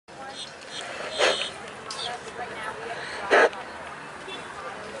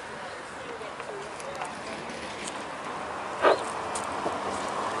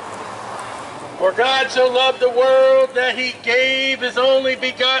For God so loved the world that he gave his only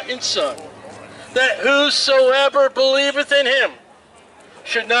begotten Son, that whosoever believeth in him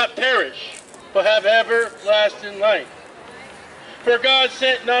should not perish, but have everlasting life. For God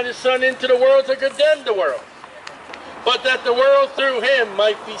sent not his Son into the world to condemn the world, but that the world through him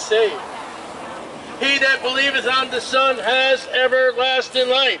might be saved. He that believeth on the Son has everlasting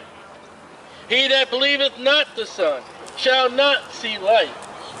life. He that believeth not the Son shall not see life,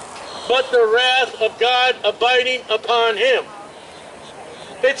 but the wrath of God abiding upon him.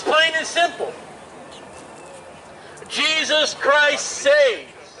 It's plain and simple. Jesus Christ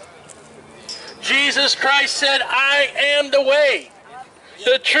saves. Jesus Christ said, I am the way,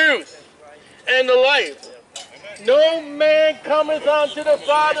 the truth, and the life. No man cometh unto the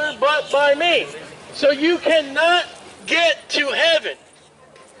Father but by me. So you cannot get to heaven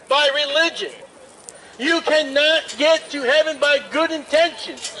by religion. You cannot get to heaven by good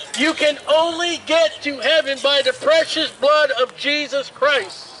intentions. You can only get to heaven by the precious blood of Jesus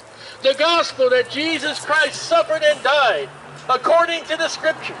Christ. The gospel that Jesus Christ suffered and died according to the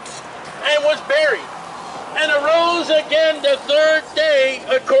scriptures, and was buried, and arose again the third day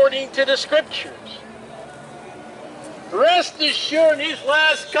according to the scriptures. Rest assured, these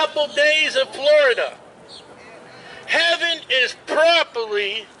last couple days of Florida, heaven is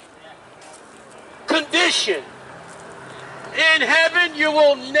properly conditioned. In heaven, you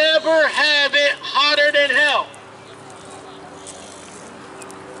will never have it hotter than hell.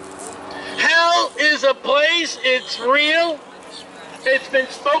 Hell is a place, it's real. It's been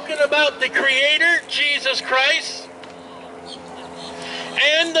spoken about the Creator, Jesus Christ,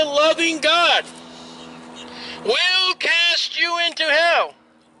 and the loving God will cast you into hell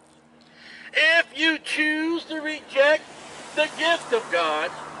if you choose to reject the gift of God,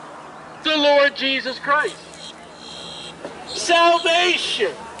 the Lord Jesus Christ.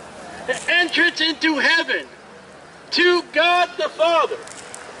 Salvation, the entrance into heaven to God the Father,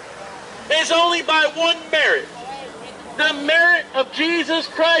 is only by one merit. The merit of Jesus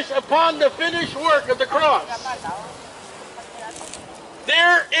Christ upon the finished work of the cross.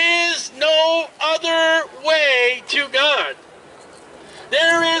 There is no other way to God.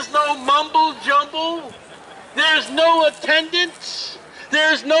 There is no mumble jumble. There's no attendance.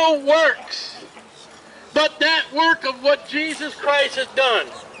 There's no works. But that work of what Jesus Christ has done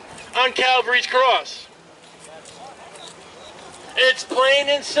on Calvary's cross. It's plain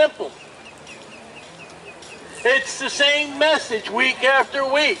and simple. It's the same message week after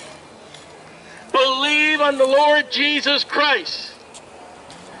week. Believe on the Lord Jesus Christ,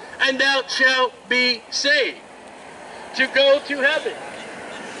 and thou shalt be saved. To go to heaven.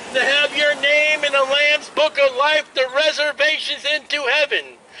 To have your name in the Lamb's Book of Life, the reservations into heaven,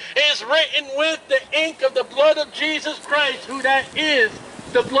 is written with the ink of the blood of Jesus Christ, who that is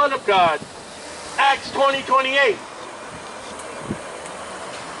the blood of God. Acts 20:28.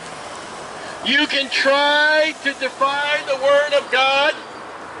 You can try to defy the Word of God.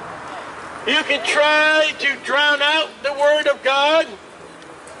 You can try to drown out the Word of God.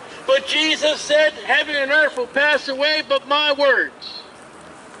 But Jesus said, heaven and earth will pass away, but my words.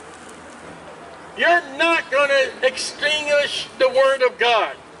 You're not going to extinguish the Word of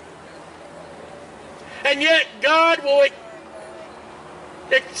God. And yet God will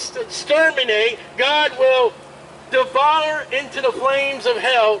exterminate, God will devour into the flames of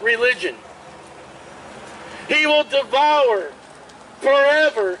hell religion. He will devour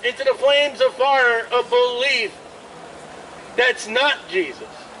forever into the flames of fire a belief that's not Jesus.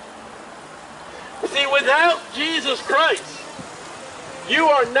 See, without Jesus Christ, you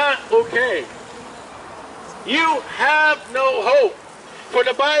are not okay. You have no hope. For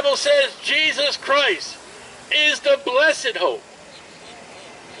the Bible says Jesus Christ is the blessed hope.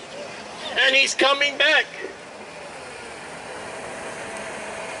 And he's coming back.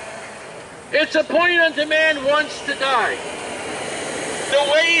 It's appointed unto man once to die.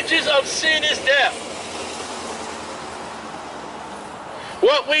 The wages of sin is death.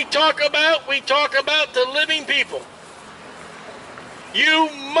 What we talk about the living people. You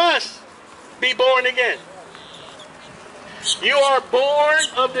must be born again. You are born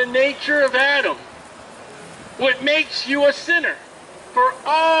of the nature of Adam, what makes you a sinner. For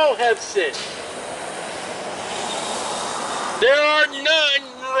all have sinned. There are none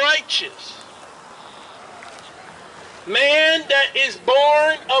righteous. Man that is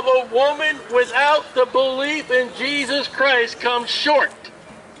born of a woman without the belief in Jesus Christ comes short.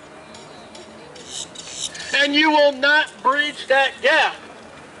 And you will not bridge that gap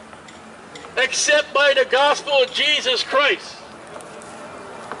except by the gospel of Jesus Christ.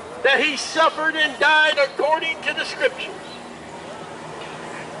 That he suffered and died according to the scriptures.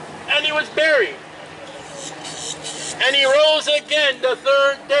 And he was buried. And he rose again the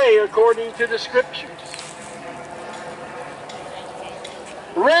third day according to the scriptures.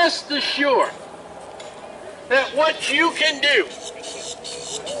 Rest assured that what you can do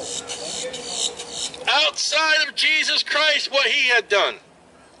outside of Jesus Christ, what he had done,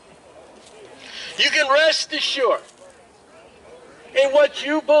 you can rest assured in what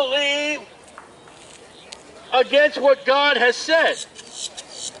you believe against what God has said.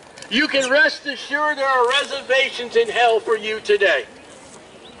 You can rest assured there are reservations in hell for you today.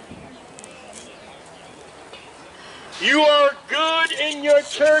 You are good in your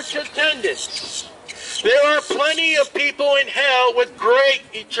church attendance. There are plenty of people in hell with great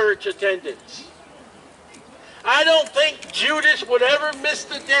church attendance. I don't think Judas would ever miss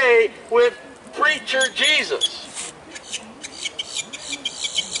the day with preacher Jesus.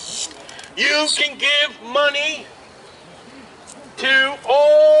 You can give money to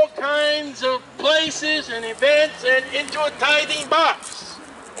all kinds of places and events and into a tithing box,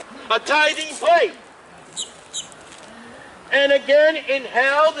 a tithing plate. And again, in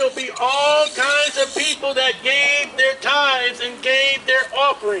hell, there'll be all kinds of people that gave their tithes and gave their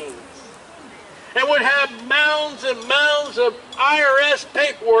offerings and would have mounds and mounds of IRS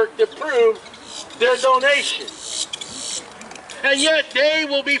paperwork to prove their donation. And yet they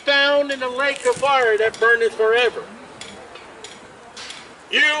will be found in the lake of fire that burneth forever.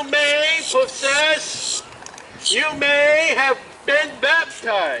 You may possess, you may have been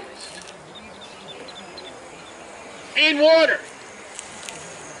baptized in water,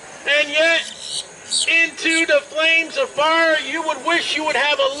 and yet into the flames of fire you would wish you would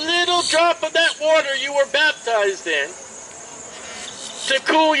have a little drop of that water you were baptized in to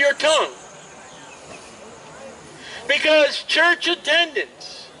cool your tongue. Because church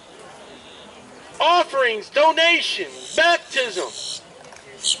attendance, offerings, donations, baptism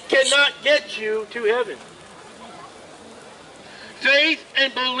cannot get you to heaven. Faith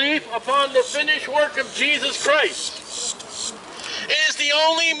and belief upon the finished work of Jesus Christ is the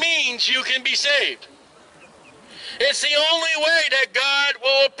only means you can be saved. It's the only way that God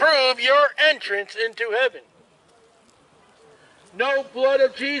will approve your entrance into heaven. No blood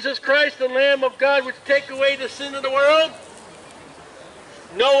of Jesus Christ, the Lamb of God, which take away the sin of the world.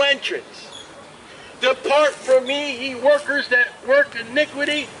 No entrance. Depart from me, ye workers that work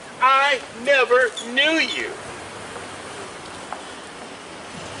iniquity. I never knew you.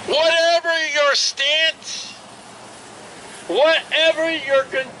 Whatever your stance, whatever your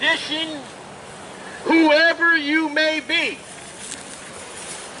condition, whoever you may be,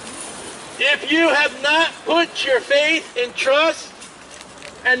 if you have not put your faith and trust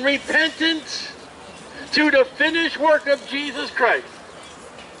and repentance to the finished work of Jesus Christ,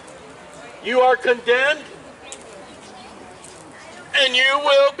 you are condemned and you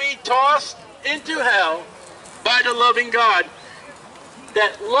will be tossed into hell by the loving God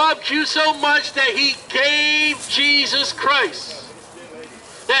that loved you so much that he gave Jesus Christ,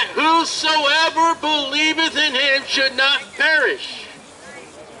 that whosoever believeth in him should not perish,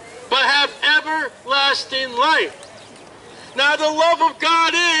 but have everlasting life. Now the love of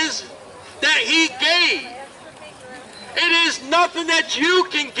God is that he gave. It is nothing that you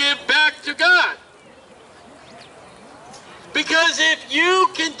can give back to God. Because if you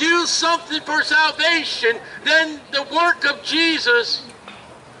can do something for salvation, then the work of Jesus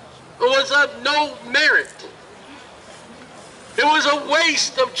was of no merit. It was a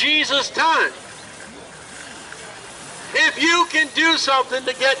waste of Jesus' time. If you can do something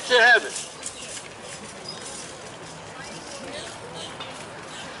to get to heaven.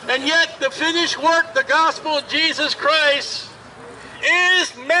 And yet the finished work, the gospel of Jesus Christ,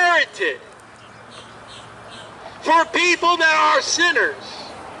 is merited for people that are sinners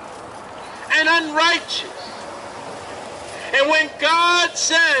and unrighteous. And when God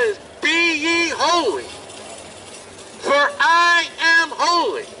says, be ye holy, for I am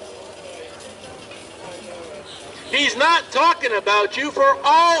holy, he's not talking about you, for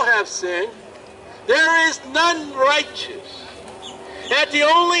all have sinned. There is none righteous. That the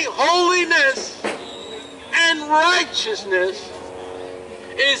only holiness and righteousness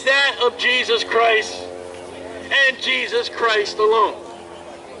is that of Jesus Christ and Jesus Christ alone.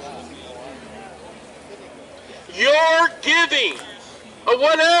 Your giving, or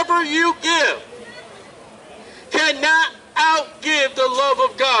whatever you give, cannot outgive the love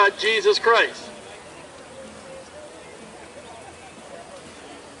of God, Jesus Christ.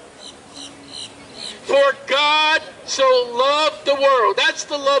 For God so loved the world. That's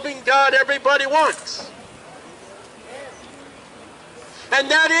the loving God everybody wants.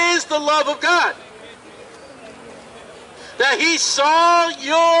 And that is the love of God. That he saw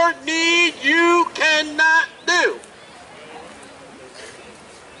your need you cannot do.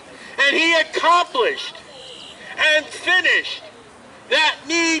 And he accomplished and finished that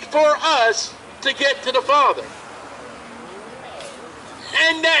need for us to get to the Father.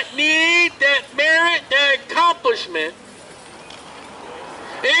 And that need, that merit, that accomplishment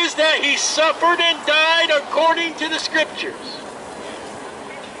is that he suffered and died according to the Scriptures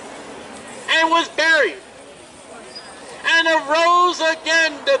and was buried and arose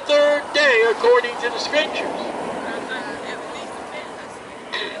again the third day according to the Scriptures.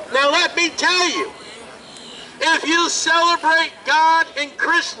 Now let me tell you, if you celebrate God in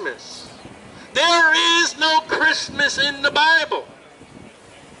Christmas, there is no Christmas in the Bible.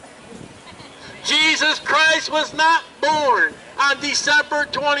 Jesus Christ was not born on December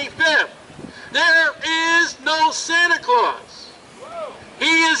 25th. There is no Santa Claus.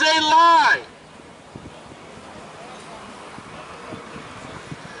 He is a lie.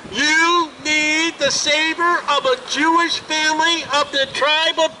 You need the Savior of a Jewish family of the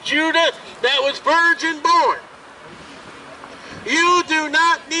tribe of Judah that was virgin born. You do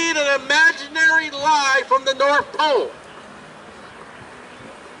not need an imaginary lie from the North Pole.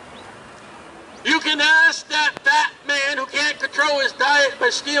 You can ask that fat man who can't control his diet by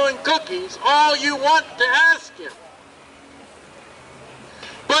stealing cookies all you want to ask him.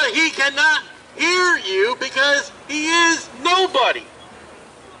 But he cannot hear you because he is nobody.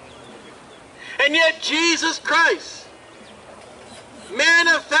 And yet Jesus Christ,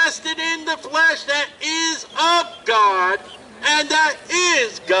 manifested in the flesh that is of God and that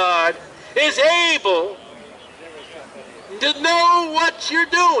is God, is able to know what you're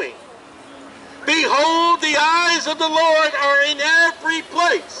doing. Behold, the eyes of the Lord are in every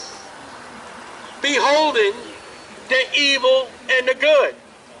place, beholding the evil and the good.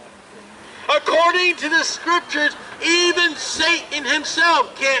 According to the Scriptures, even Satan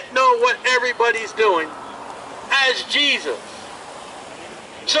himself can't know what everybody's doing as Jesus.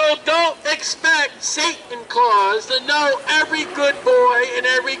 So don't expect Satan Claus to know every good boy and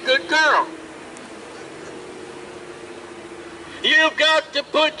every good girl. You've got to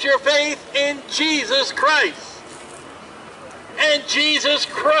put your faith in Jesus Christ and Jesus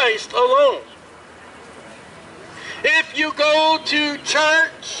Christ alone. If you go to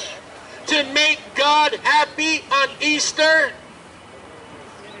church to make God happy on Easter,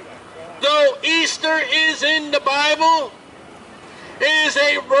 though Easter is in the Bible, it is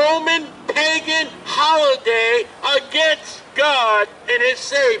a Roman pagan holiday against God and his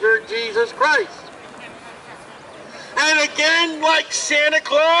Savior, Jesus Christ. And again, like Santa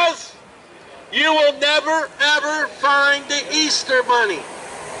Claus, you will never, ever find the Easter Bunny.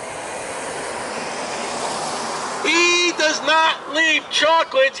 He does not leave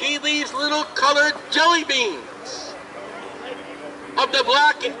chocolates, he leaves little colored jelly beans of the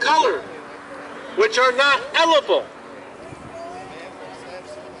black in color, which are not edible.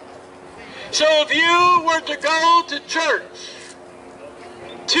 So if you were to go to church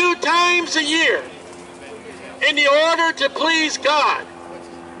 2 times a year in the order to please God,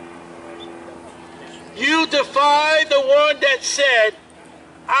 you defy the one that said,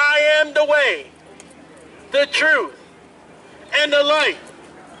 I am the way, the truth, and the light.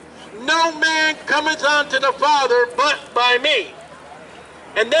 No man cometh unto the Father but by me.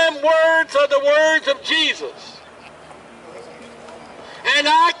 And them words are the words of Jesus. And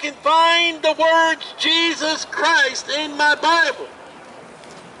I can find the words Jesus Christ in my Bible.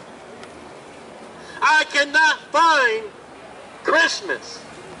 I cannot find Christmas.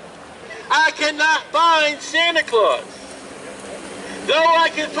 I cannot find Santa Claus. Though I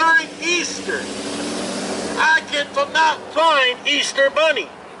can find Easter, I cannot find Easter Bunny.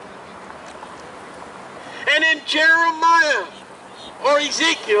 And in Jeremiah or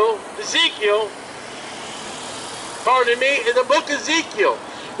Ezekiel, pardon me, in the book of Ezekiel,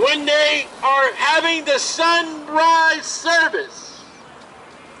 when they are having the sunrise service,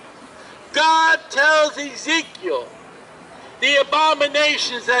 God tells Ezekiel the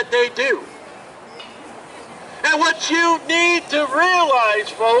abominations that they do. And what you need to realize,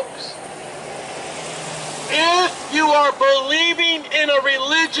 folks, if you are believing in a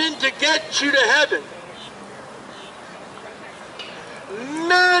religion to get you to heaven,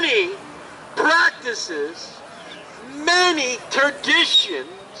 many practices, many traditions,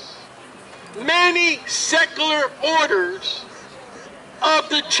 many secular orders of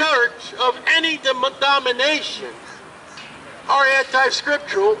the church of any denomination are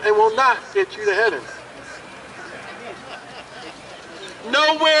anti-scriptural and will not get you to heaven.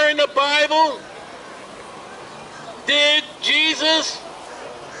 Nowhere in the Bible did Jesus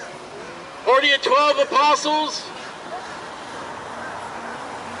or the 12 apostles,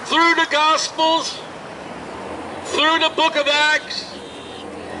 through the Gospels, through the book of Acts,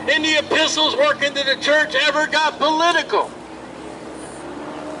 in the epistles working to the church ever got political.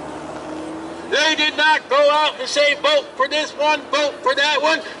 They did not go out and say, vote for this one, vote for that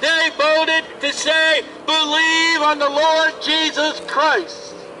one. They voted to say, believe on the Lord Jesus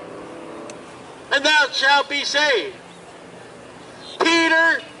Christ, and thou shalt be saved.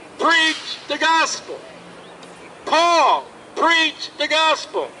 Peter preached the gospel. Paul preached the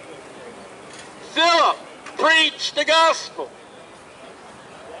gospel. Philip preached the gospel.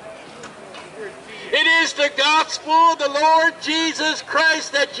 It is the gospel of the Lord Jesus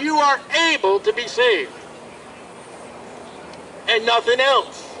Christ that you are able to be saved, and nothing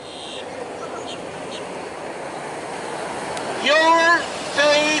else. Your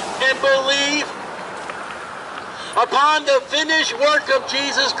faith and belief upon the finished work of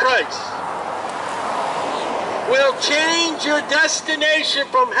Jesus Christ will change your destination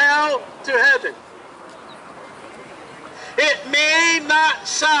from hell to heaven. It may not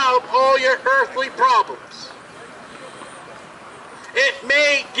solve all your earthly problems. It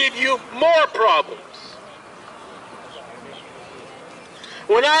may give you more problems.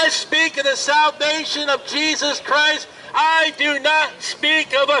 When I speak of the salvation of Jesus Christ, I do not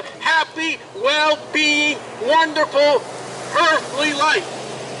speak of a happy, well-being, wonderful, earthly life.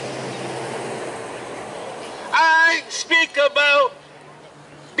 I speak about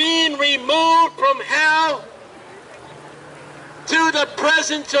being removed from hell to the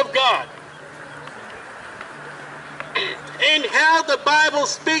presence of God. In hell, the Bible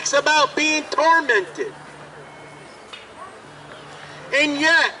speaks about being tormented. And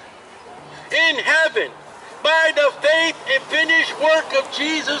yet, in heaven, by the faith and finished work of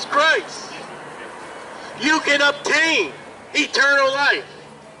Jesus Christ, you can obtain eternal life.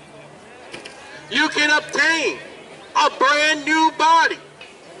 You can obtain a brand new body.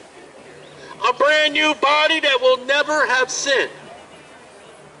 A brand new body that will never have sin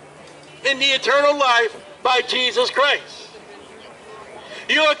in the eternal life by Jesus Christ.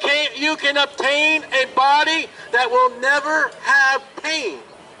 You can obtain a body that will never have pain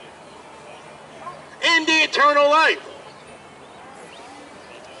in the eternal life.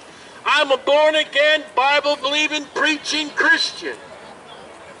 I'm a born-again, Bible-believing, preaching Christian.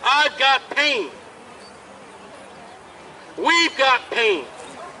 I've got pain. We've got pain.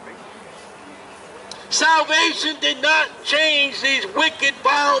 Salvation did not change these wicked,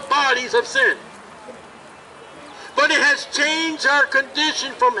 vile bodies of sin. But it has changed our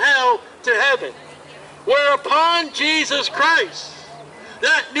condition from hell to heaven. Whereupon Jesus Christ,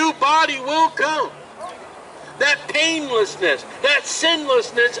 that new body will come. That painlessness, that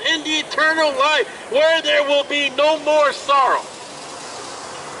sinlessness in the eternal life, where there will be no more sorrow.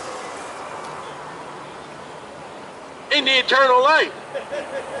 In the eternal life.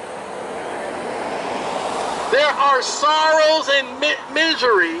 There are sorrows and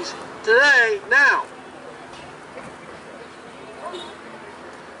miseries today, now.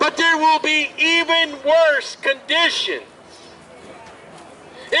 But there will be even worse conditions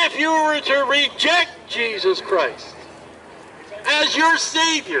if you were to reject Jesus Christ as your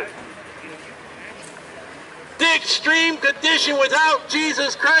Savior. The extreme condition without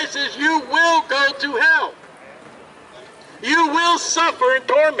Jesus Christ is you will go to hell. You will suffer in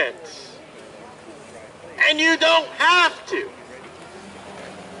torments. And you don't have to.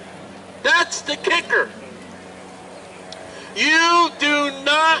 That's the kicker. You do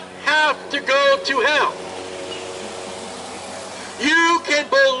not have to go to hell. You can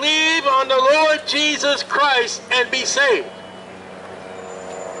believe on the Lord Jesus Christ and be saved.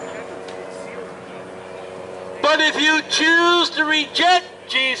 But if you choose to reject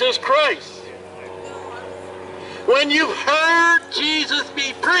Jesus Christ, when you've heard Jesus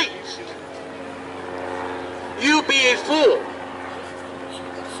be preached, you be a fool.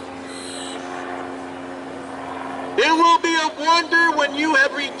 It will be a wonder when you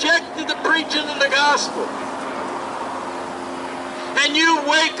have rejected the preaching of the gospel and you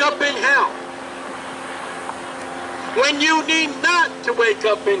wake up in hell, when you need not to wake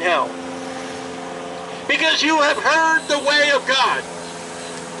up in hell, because you have heard the way of God.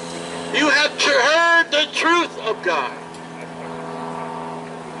 You have heard the truth of God.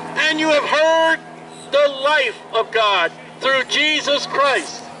 And you have heard the life of God through Jesus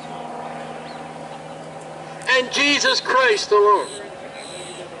Christ. And Jesus Christ alone.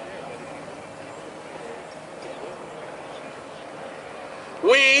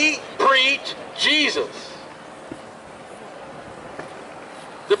 We preach Jesus.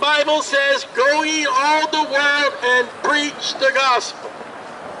 The Bible says, go ye all the world and preach the gospel.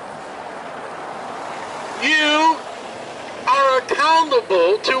 You are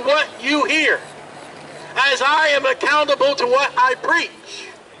accountable to what you hear, as I am accountable to what I preach.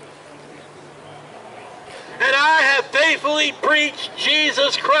 and I have faithfully preached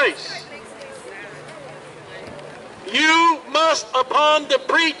Jesus Christ. You must, upon the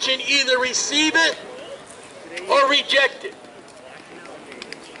preaching, either receive it or reject it.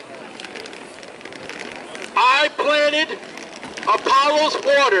 I planted, Apollos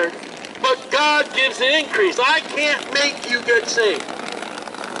watered, but God gives the increase. I can't make you get saved.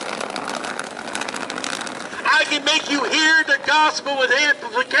 I can make you hear the gospel with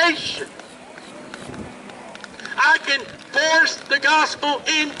amplification. I can force the gospel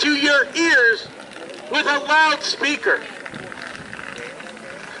into your ears with a loudspeaker.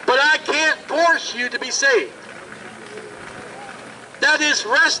 But I can't force you to be saved. That is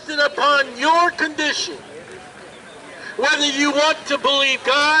rested upon your condition. Whether you want to believe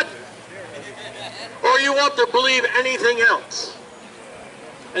God or you want to believe anything else.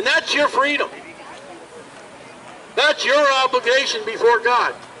 And that's your freedom. That's your obligation before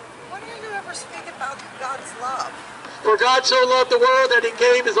God. Why don't you ever speak about God's love? For God so loved the world that he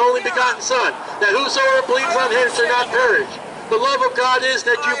gave his only begotten Son, that whosoever believes on him shall not perish. The love of God is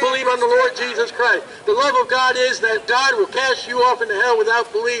that you believe on the Lord Jesus Christ. The love of God is that God will cast you off into hell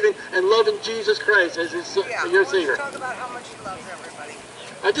without believing and loving Jesus Christ as your Savior. Talk about how much he loves everybody.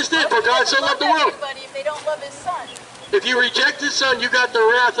 I just did. For God so loved the world. If they don't love his Son. If you reject his Son, you got the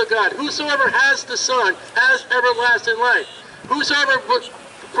wrath of God. Whosoever has the Son has everlasting life. Whosoever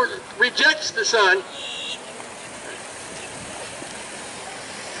rejects the Son,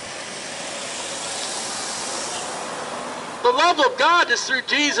 the love of God is through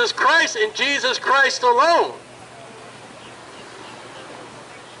Jesus Christ and Jesus Christ alone.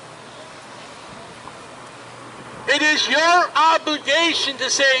 It is your obligation to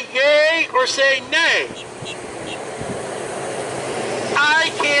say yea or say nay.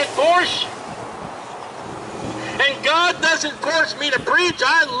 I can't force you. And God doesn't force me to preach.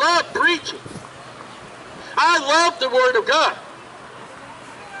 I love preaching. I love the Word of God.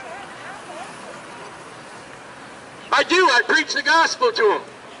 I do. I preach the gospel to them.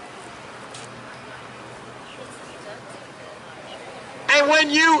 And when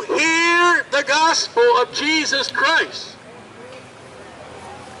you hear the gospel of Jesus Christ,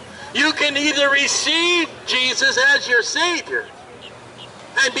 you can either receive Jesus as your Savior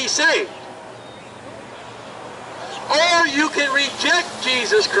and be saved, or you can reject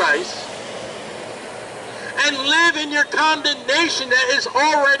Jesus Christ and live in your condemnation that is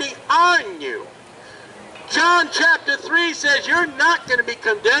already on you. John chapter 3 says you're not going to be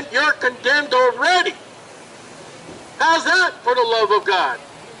condemned. You're condemned already. How's that for the love of God?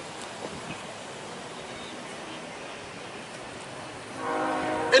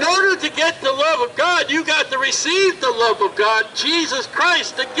 In order to get the love of God, you got to receive the love of God, Jesus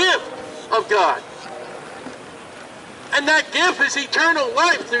Christ, the gift of God. And that gift is eternal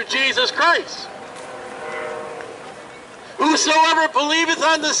life through Jesus Christ. Whosoever believeth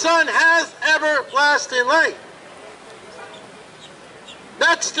on the Son has everlasting life.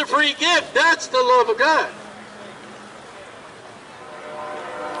 That's the free gift. That's the love of God.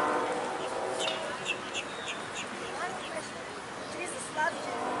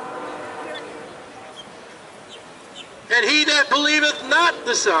 And he that believeth not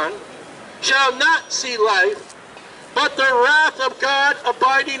the Son shall not see life, but the wrath of God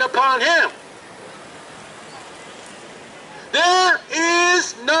abiding upon him. There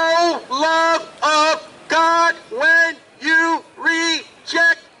is no love of God when you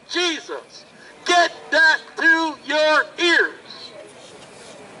reject Jesus. Get that through your ears.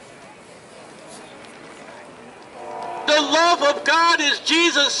 The love of God is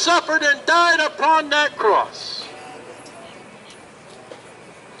Jesus suffered and died upon that cross.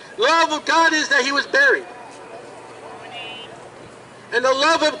 Love of God is that he was buried. And the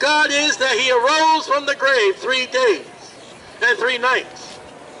love of God is that he arose from the grave 3 days and 3 nights.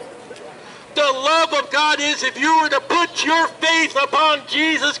 The love of God is if you were to put your faith upon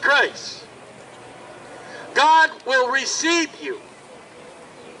Jesus Christ, God will receive you.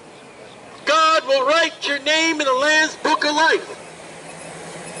 God will write your name in the Lamb's Book of Life.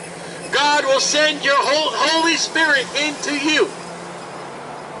 God will send your Holy Spirit into you.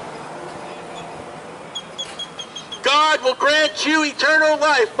 God will grant you eternal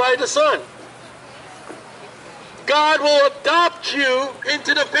life by the Son. God will adopt you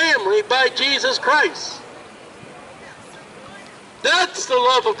into the family by Jesus Christ. That's the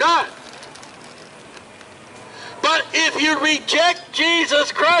love of God. But if you reject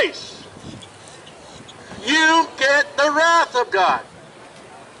Jesus Christ, you get the wrath of God,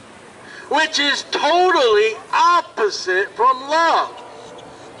 which is totally opposite from love.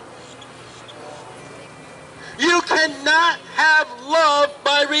 You cannot have love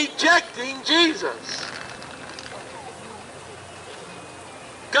by rejecting Jesus.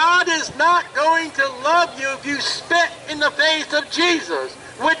 God is not going to love you if you spit in the face of Jesus,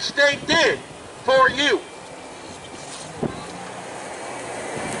 which they did for you.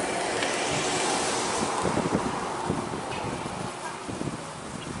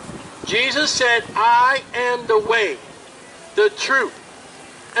 Jesus said, I am the way, the truth,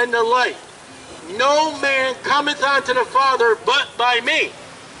 and the light. No man cometh unto the Father but by me.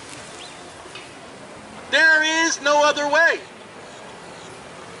 There is no other way.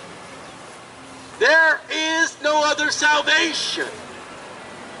 There is no other salvation.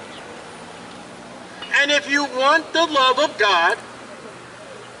 And if you want the love of God,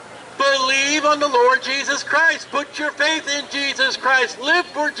 believe on the Lord Jesus Christ. Put your faith in Jesus Christ. Live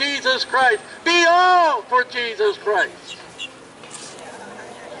for Jesus Christ. Be all for Jesus Christ.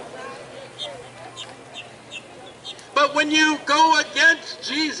 But when you go against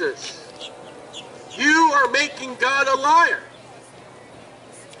Jesus, you are making God a liar.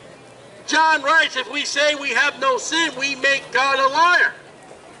 John writes, if we say we have no sin, we make God a liar.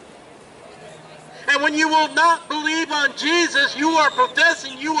 And when you will not believe on Jesus, you are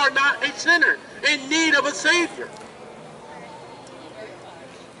professing you are not a sinner in need of a Savior.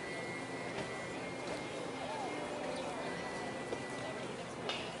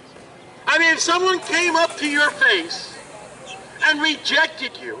 I mean, if someone came up to your face and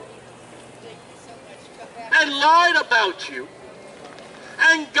rejected you and lied about you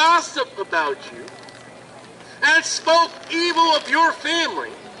and gossiped about you and spoke evil of your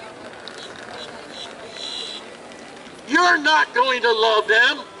family, you're not going to love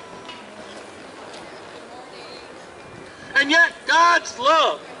them. And yet God's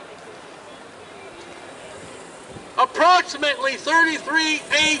love, approximately 33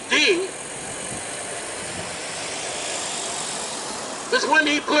 AD, is when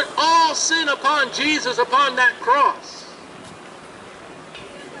he put all sin upon Jesus upon that cross.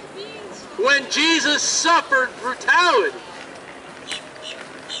 When Jesus suffered brutality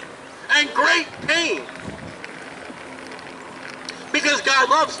and great pain. Because God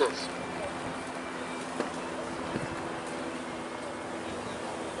loves us.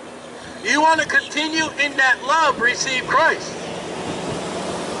 You want to continue in that love, receive Christ.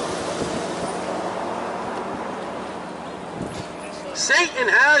 Satan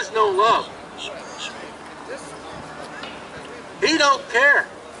has no love. He don't care.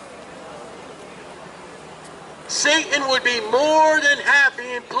 Satan would be more than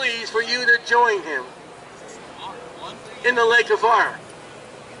happy and pleased for you to join him in the lake of fire.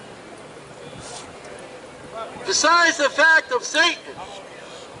 Besides the fact of Satan,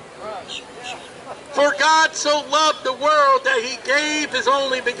 for God so loved the world that he gave his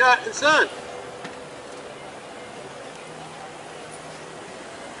only begotten Son.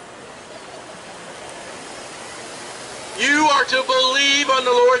 You are to believe on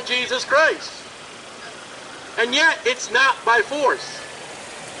the Lord Jesus Christ. And yet, it's not by force.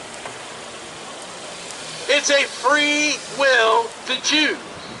 It's a free will to choose.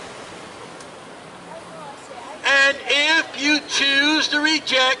 And if you choose to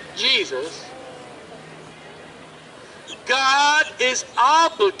reject Jesus, God is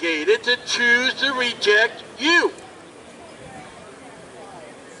obligated to choose to reject you.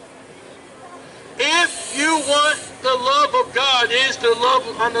 If you want the love of God, is to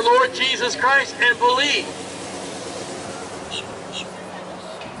love on the Lord Jesus Christ and believe.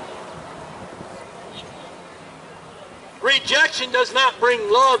 Rejection does not bring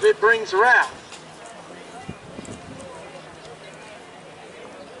love, it brings wrath.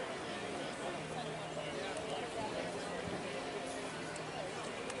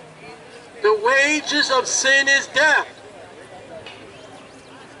 The wages of sin is death.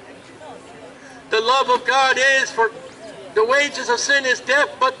 The love of God is for the wages of sin is death,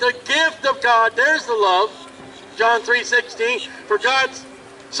 but the gift of God, there's the love. John 3:16, for God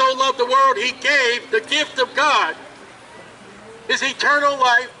so loved the world, he gave. The gift of God is eternal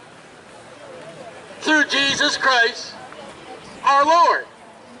life through Jesus Christ, our Lord.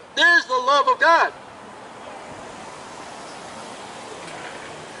 There's the love of God.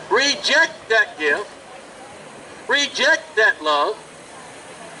 Reject that gift, reject that love,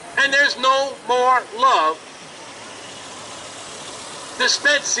 and there's no more love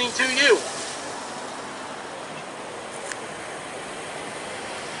dispensing to you.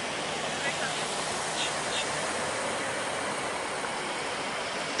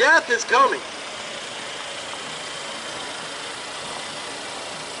 Death is coming.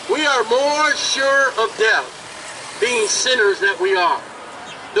 We are more sure of death, being sinners that we are.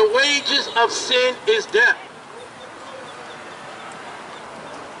 The wages of sin is death.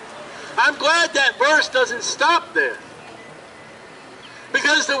 I'm glad that verse doesn't stop there. Because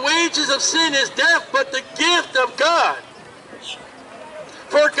Because the wages of sin is death, but the gift of God.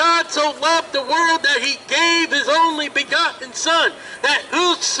 For God so loved the world that he gave his only begotten Son, that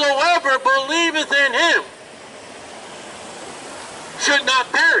whosoever believeth in him should not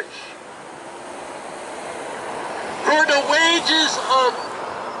perish. For the wages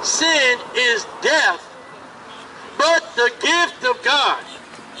of sin is death, but the gift of God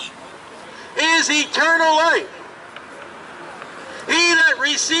is eternal life. He that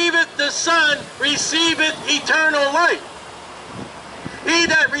receiveth the Son receiveth eternal life. He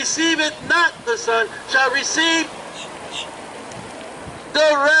that receiveth not the Son shall receive the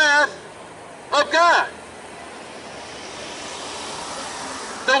wrath of God.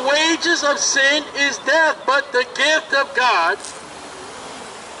 The wages of sin is death, but the gift of God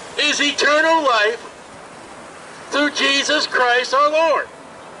is eternal life through Jesus Christ our Lord.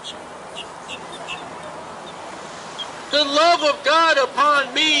 The love of God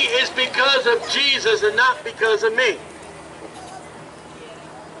upon me is because of Jesus and not because of me.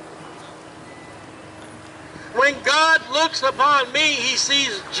 When God looks upon me, he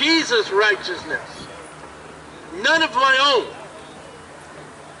sees Jesus' righteousness, none of my own.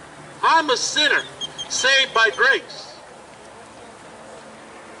 I'm a sinner, saved by grace.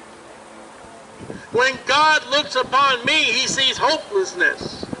 When God looks upon me, he sees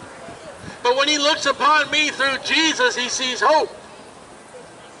hopelessness. But when he looks upon me through Jesus, he sees hope.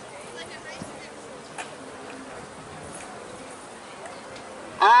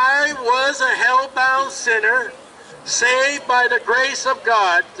 I was a hell-bound sinner, saved by the grace of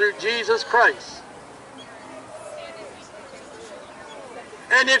God through Jesus Christ.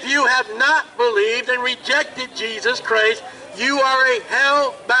 And if you have not believed and rejected Jesus Christ, you are a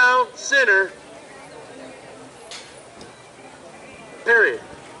hell-bound sinner. Period.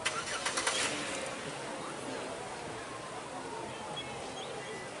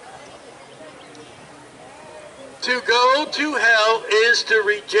 To go to hell is to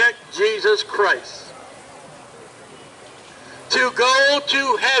reject Jesus Christ. To go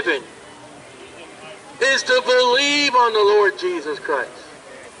to heaven is to believe on the Lord Jesus Christ.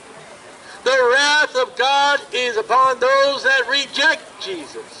 The wrath of God is upon those that reject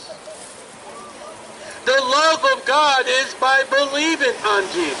Jesus. The love of God is by believing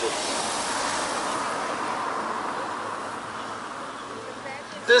on Jesus.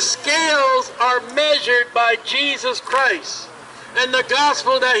 The scales are measured by Jesus Christ and the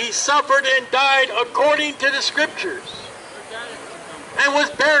gospel that he suffered and died according to the scriptures and was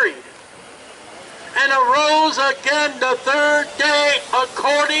buried and arose again the third day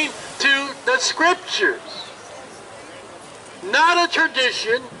according to the scriptures. Not a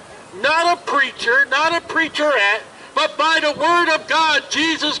tradition, not a preacher, not a preacherette, but by the word of God,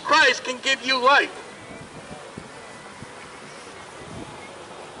 Jesus Christ can give you life.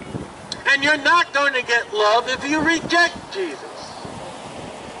 And you're not going to get love if you reject Jesus.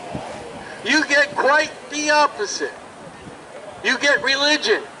 You get quite the opposite. You get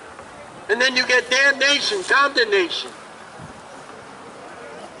religion, and then you get damnation, condemnation.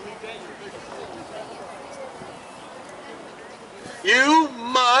 You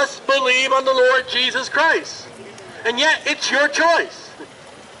must believe on the Lord Jesus Christ. And yet, it's your choice.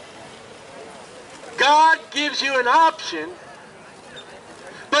 God gives you an option,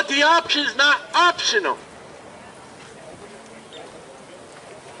 but the option is not optional.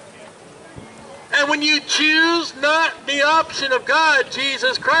 And when you choose not the option of God,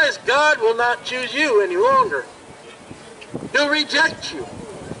 Jesus Christ, God will not choose you any longer. He'll reject you.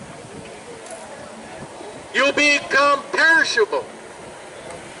 You'll become perishable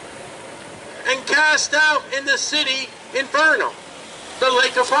and cast out in the city inferno, the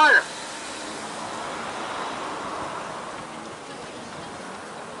lake of fire.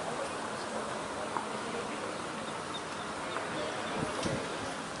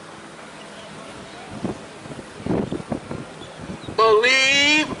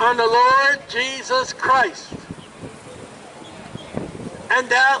 Believe on the Lord Jesus Christ, and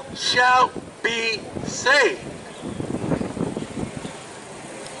thou shalt be saved.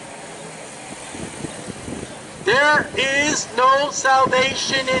 There is no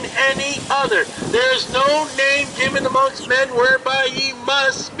salvation in any other. There is no name given amongst men whereby ye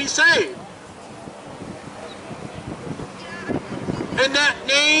must be saved. And that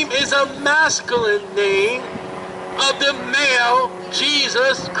name is a masculine name of the male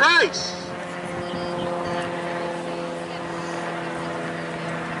Jesus Christ.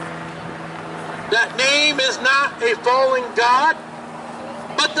 That name is not a fallen God,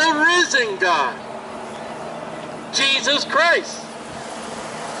 but the risen God, Jesus Christ.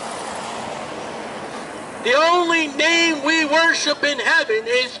 The only name we worship in heaven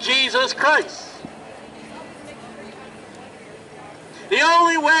is Jesus Christ. The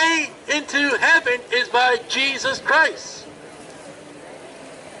only way into heaven is by Jesus Christ.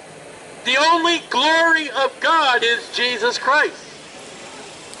 The only glory of God is Jesus Christ.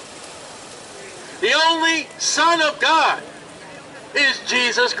 The only Son of God is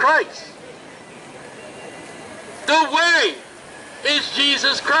Jesus Christ. The way is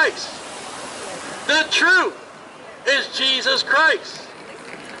Jesus Christ. The truth is Jesus Christ.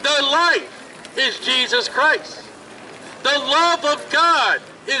 The life is Jesus Christ. The love of God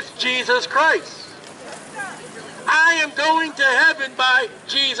is Jesus Christ. I am going to heaven by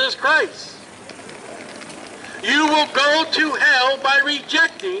Jesus Christ. You will go to hell by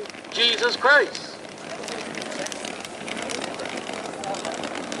rejecting Jesus Christ.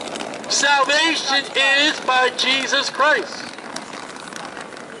 Salvation is by Jesus Christ.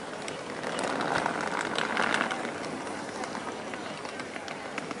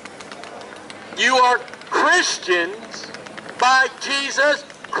 You are Christians by Jesus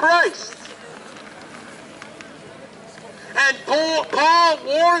Christ. And Paul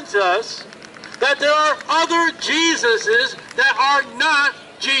warns us that there are other Jesuses that are not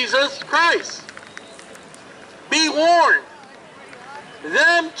Jesus Christ. Be warned.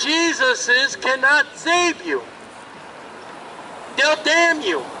 Them Jesuses cannot save you. They'll damn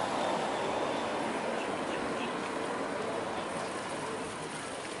you.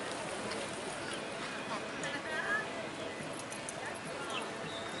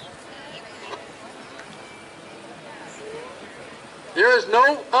 There is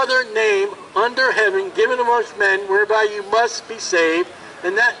no other name under heaven given amongst men whereby you must be saved,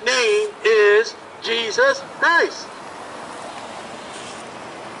 and that name is Jesus Christ.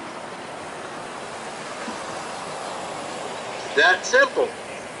 That simple.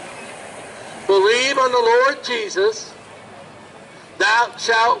 Believe on the Lord Jesus, thou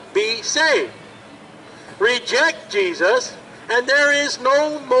shalt be saved. Reject Jesus, and there is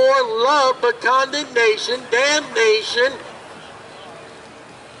no more love but condemnation, damnation,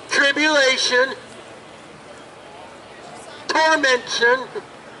 tribulation, tormentation,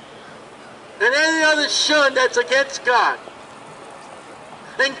 and any other shun that's against God,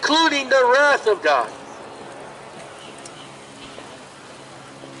 including the wrath of God.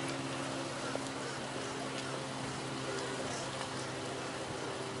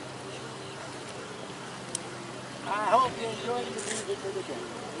 I hope you enjoyed the music for the day.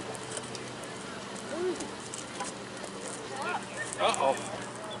 Uh-oh.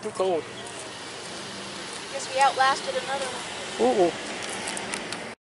 Too cold. Guess we outlasted another one. Uh-oh.